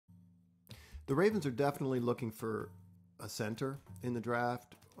The Ravens are definitely looking for a center in the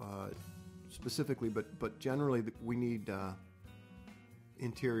draft, specifically, but generally we need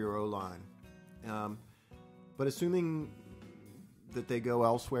interior O-line. But assuming that they go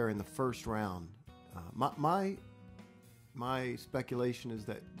elsewhere in the first round, my speculation is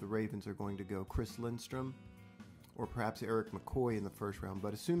that the Ravens are going to go Chris Lindstrom or perhaps Eric McCoy in the first round.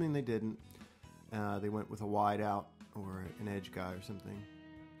 But assuming they didn't, they went with a wide out or an edge guy or something.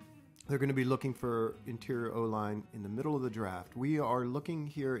 They're going to be looking for interior O-line in the middle of the draft. We are looking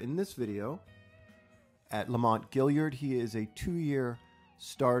here in this video at Lamont Gaillard. He is a 2-year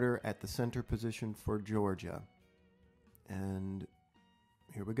starter at the center position for Georgia. And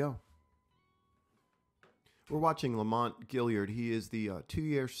here we go. We're watching Lamont Gaillard. He is the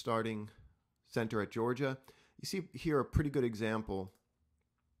 2-year starting center at Georgia. You see here a pretty good example,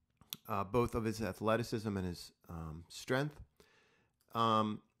 both of his athleticism and his strength.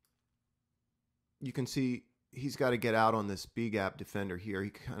 You can see he's got to get out on this B-gap defender here. He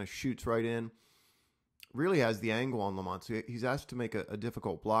kind of shoots right in. Really has the angle on Lamont, so he's asked to make a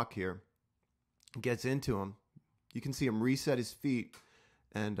difficult block here. Gets into him. You can see him reset his feet,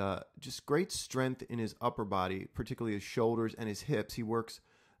 and just great strength in his upper body, particularly his shoulders and his hips. He works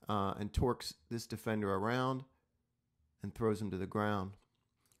and torques this defender around and throws him to the ground.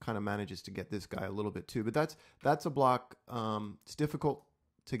 Kind of manages to get this guy a little bit too, but that's a block. It's difficult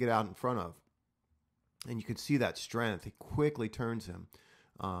to get out in front of. And you can see that strength. He quickly turns him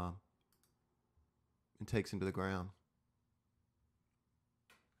and takes him to the ground.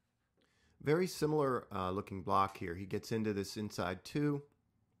 Very similar looking block here. He gets into this inside 2.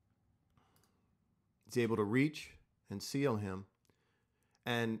 He's able to reach and seal him.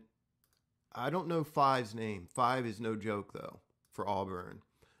 And I don't know 5's name. 5 is no joke, though, for Auburn.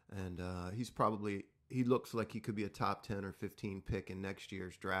 And he looks like he could be a top 10 or 15 pick in next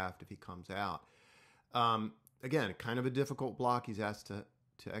year's draft if he comes out. Again, kind of a difficult block he's asked to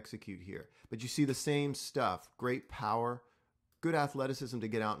execute here. But you see the same stuff. Great power, good athleticism to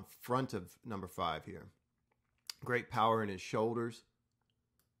get out in front of number 5 here. Great power in his shoulders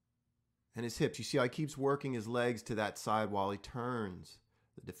and his hips. You see how he keeps working his legs to that side while he turns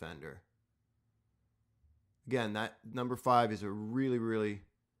the defender. Again, that number 5 is a really, really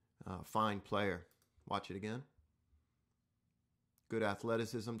fine player. Watch it again. Good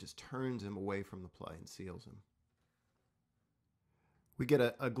athleticism, just turns him away from the play and seals him. We get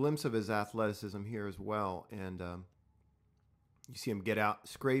a glimpse of his athleticism here as well, and you see him get out,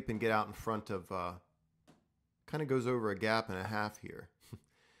 scrape and get out in front of, kind of goes over a gap and a half here.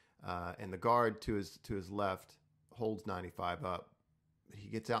 And the guard to his left holds 95 up. He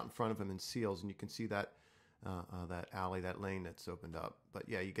gets out in front of him and seals, and you can see that that alley, that lane that's opened up. But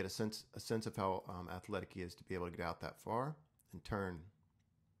yeah, you get a sense of how athletic he is to be able to get out that far and turn.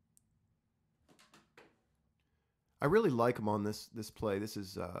 I really like him on this play. This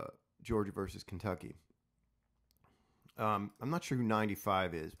is Georgia versus Kentucky. I'm not sure who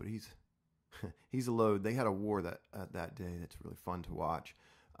 95 is, but he's a load. They had a war that day. That's really fun to watch.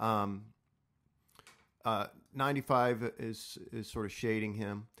 95 is sort of shading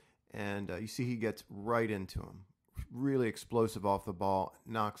him, and you see he gets right into him. Really explosive off the ball,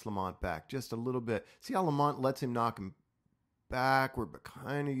 knocks Lamont back just a little bit. See how Lamont lets him knock him backward, but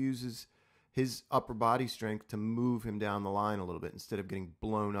kind of uses his upper body strength to move him down the line a little bit instead of getting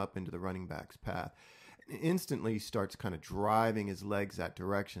blown up into the running back's path. And instantly, he starts kind of driving his legs that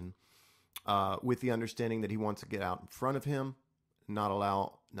direction with the understanding that he wants to get out in front of him, not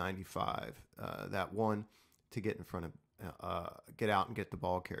allow 95, that one, to get in front of, get out and get the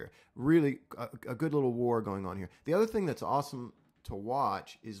ball carrier. Really a good little war going on here. The other thing that's awesome to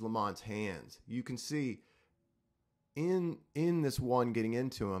watch is Lamont's hands. You can see in this one getting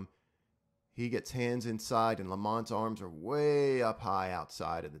into him, he gets hands inside, and Lamont's arms are way up high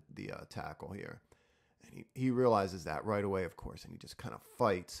outside of the tackle here. And he realizes that right away, of course, and he just kind of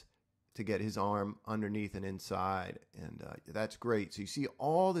fights to get his arm underneath and inside, and that's great. So you see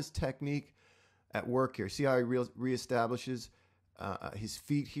all this technique at work here. See how he reestablishes his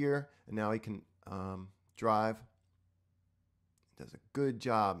feet here, and now he can drive. Does a good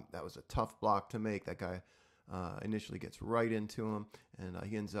job. That was a tough block to make. That guy initially gets right into him, and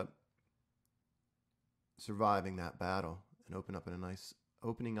he ends up surviving that battle and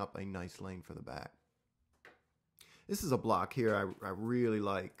opening up a nice lane for the back. This is a block here I really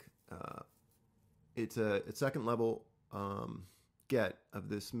like. It's a second level get of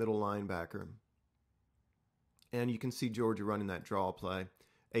this middle linebacker. And you can see Georgia running that draw play,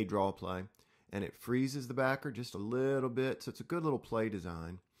 and it freezes the backer just a little bit. So it's a good little play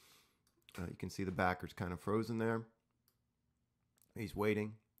design. You can see the backer's kind of frozen there. He's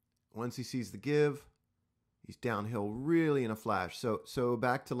waiting. Once he sees the give, he's downhill really in a flash. So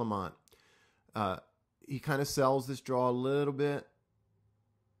back to Lamont. He kind of sells this draw a little bit.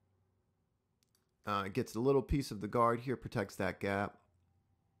 Gets a little piece of the guard here, protects that gap.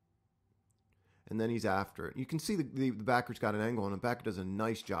 And then he's after it. You can see the backer's got an angle, and the backer does a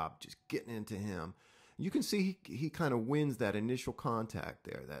nice job just getting into him. You can see he kind of wins that initial contact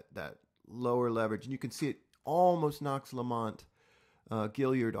there, that lower leverage. And you can see it almost knocks Lamont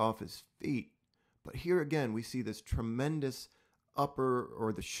Gaillard off his feet. But here again, we see this tremendous upper,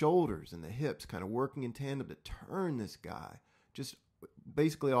 or the shoulders and the hips kind of working in tandem to turn this guy just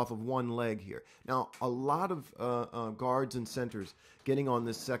basically off of one leg here. Now, a lot of guards and centers getting on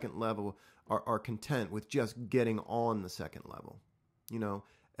this second level are content with just getting on the second level, you know,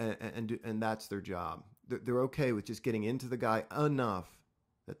 and that's their job. They're okay with just getting into the guy enough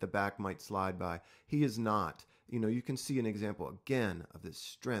that the back might slide by. He is not. You know, you can see an example again of this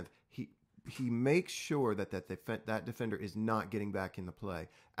strength. He makes sure that that defender is not getting back in the play.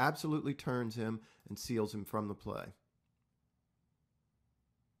 Absolutely turns him and seals him from the play.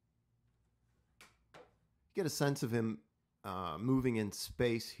 You get a sense of him moving in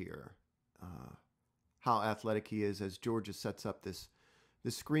space here. How athletic he is as Georgia sets up this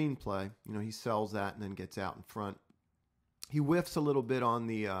screenplay. You know, he sells that and then gets out in front. He whiffs a little bit on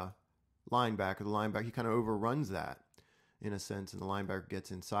the linebacker. The linebacker, he kind of overruns that in a sense, and the linebacker gets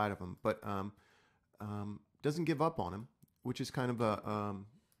inside of him, but doesn't give up on him, which is kind of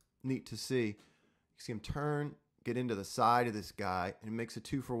neat to see. You see him turn, get into the side of this guy, and makes a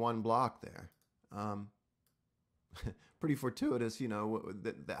 2-for-1 block there. Pretty fortuitous, you know,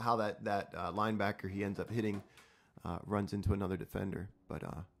 how that linebacker he ends up hitting runs into another defender, but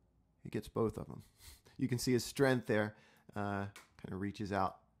he gets both of them. You can see his strength there, kind of reaches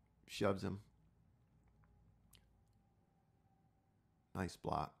out, shoves him. Nice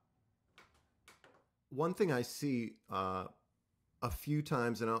block. One thing I see a few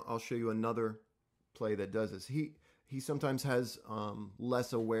times, and I'll show you another play that does this. He sometimes has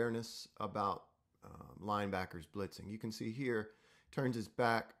less awareness about linebackers blitzing. You can see here, turns his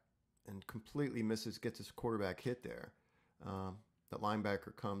back and completely misses, gets his quarterback hit there. That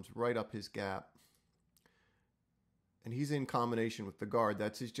linebacker comes right up his gap, and he's in combination with the guard.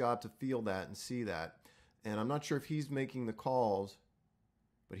 That's his job, to feel that and see that. And I'm not sure if he's making the calls,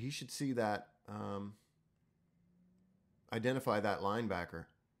 but he should see that, identify that linebacker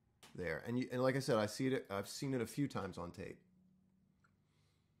there. And like I said, I've seen it a few times on tape.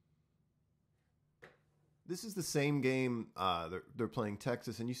 This is the same game. They're playing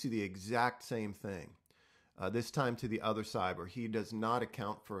Texas, and you see the exact same thing. This time to the other side, where he does not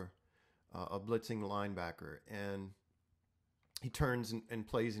account for a blitzing linebacker, and he turns and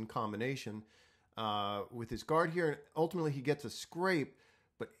plays in combination with his guard here. And ultimately, he gets a scrape,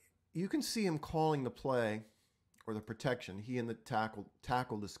 but you can see him calling the play or the protection. He and the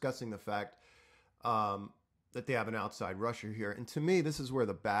tackle discussing the fact that they have an outside rusher here. And to me, this is where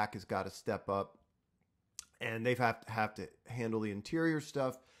the back has got to step up, and they've have to handle the interior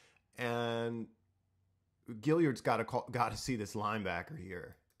stuff. And Gaillard's got to see this linebacker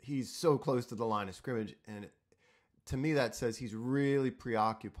here. He's so close to the line of scrimmage, and to me that says he's really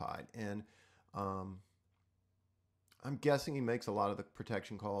preoccupied. And I'm guessing he makes a lot of the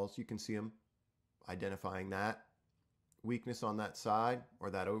protection calls. You can see him identifying that weakness on that side or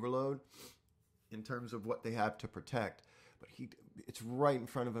that overload in terms of what they have to protect. But it's right in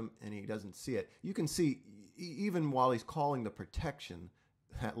front of him, and he doesn't see it. You can see, even while he's calling the protection,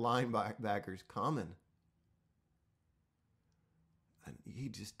 that linebacker's coming. And he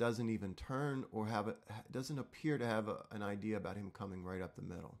just doesn't even turn or doesn't appear to have an idea about him coming right up the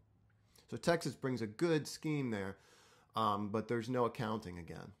middle. So Texas brings a good scheme there, but there's no accounting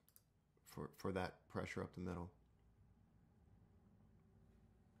again for that pressure up the middle.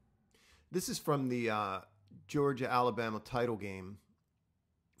 This is from the Georgia-Alabama title game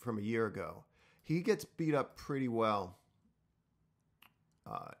from a year ago. He gets beat up pretty well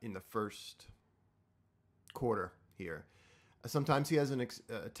in the first quarter here. Sometimes he has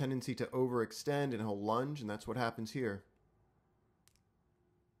a tendency to overextend, and he'll lunge, and that's what happens here.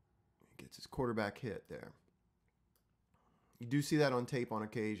 He gets his quarterback hit there. You do see that on tape on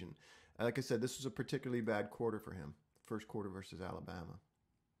occasion. Like I said, this was a particularly bad quarter for him. First quarter versus Alabama.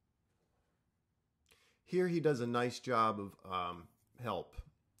 Here he does a nice job of help,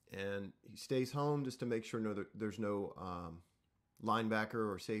 and he stays home just to make sure there's no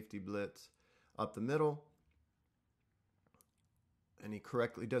linebacker or safety blitz up the middle. And he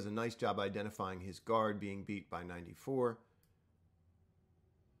correctly does a nice job identifying his guard being beat by 94.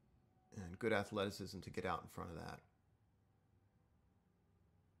 And good athleticism to get out in front of that.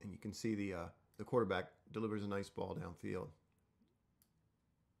 And you can see the quarterback delivers a nice ball downfield.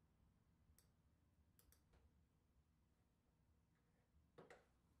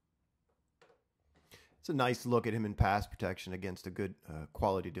 It's a nice look at him in pass protection against a good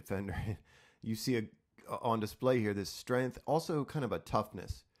quality defender. You see on display here this strength, also kind of a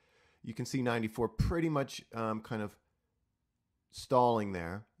toughness. You can see 94 pretty much kind of stalling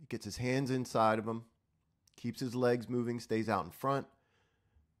there. He gets his hands inside of him, keeps his legs moving, stays out in front,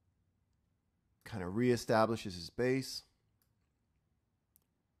 kind of reestablishes his base.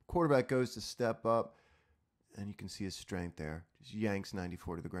 Quarterback goes to step up, and you can see his strength there. Just yanks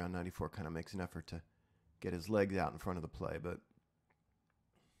 94 to the ground. 94 kind of makes an effort to get his legs out in front of the play. But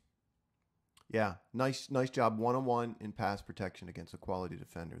yeah, nice job one-on-one in pass protection against a quality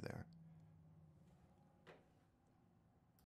defender there.